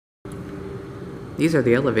These are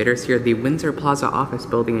the elevators here at the Windsor Plaza office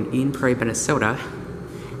building in Prairie, Minnesota.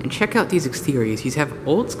 And check out these exteriors. These have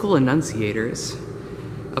old school annunciators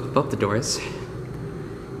up above the doors.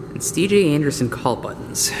 And C.J. Anderson call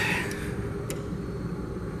buttons.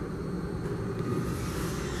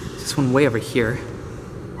 This one way over here.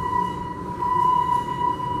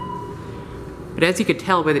 But as you could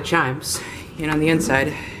tell by the chimes, and on the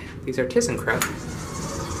inside, these are ThyssenKrupp.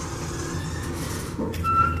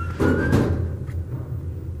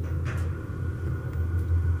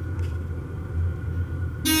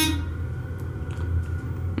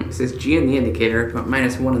 It says G in the indicator, but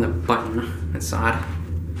 -1 in the button. That's odd.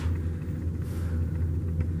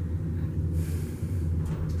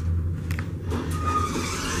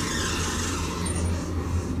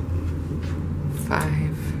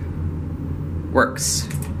 Works.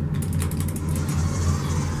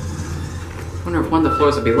 Wonder if one of the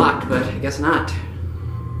floors will be locked, but I guess not.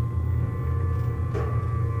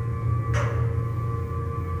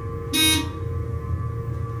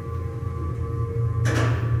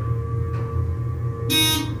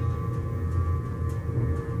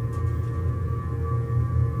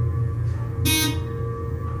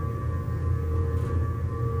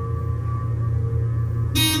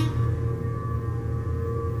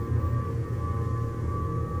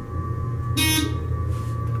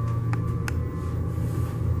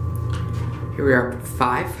 Here we are at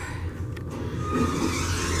 5.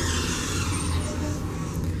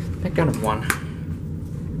 Back down to 1.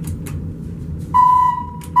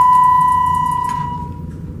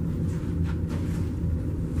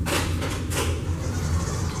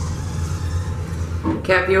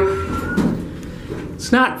 Cab view.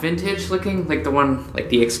 It's not vintage looking like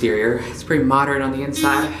the exterior. It's pretty modern on the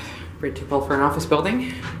inside. Pretty typical for an office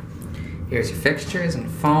building. Here's your fixtures and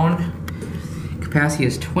phone. Capacity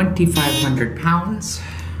is 2,500 pounds.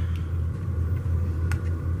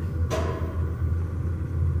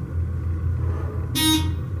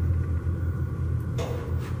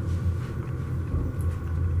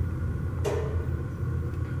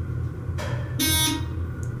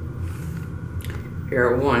 Here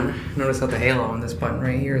at 1, notice how the halo on this button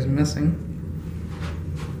right here is missing.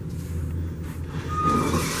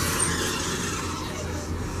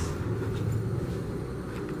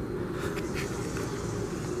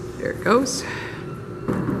 There it goes,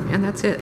 and that's it.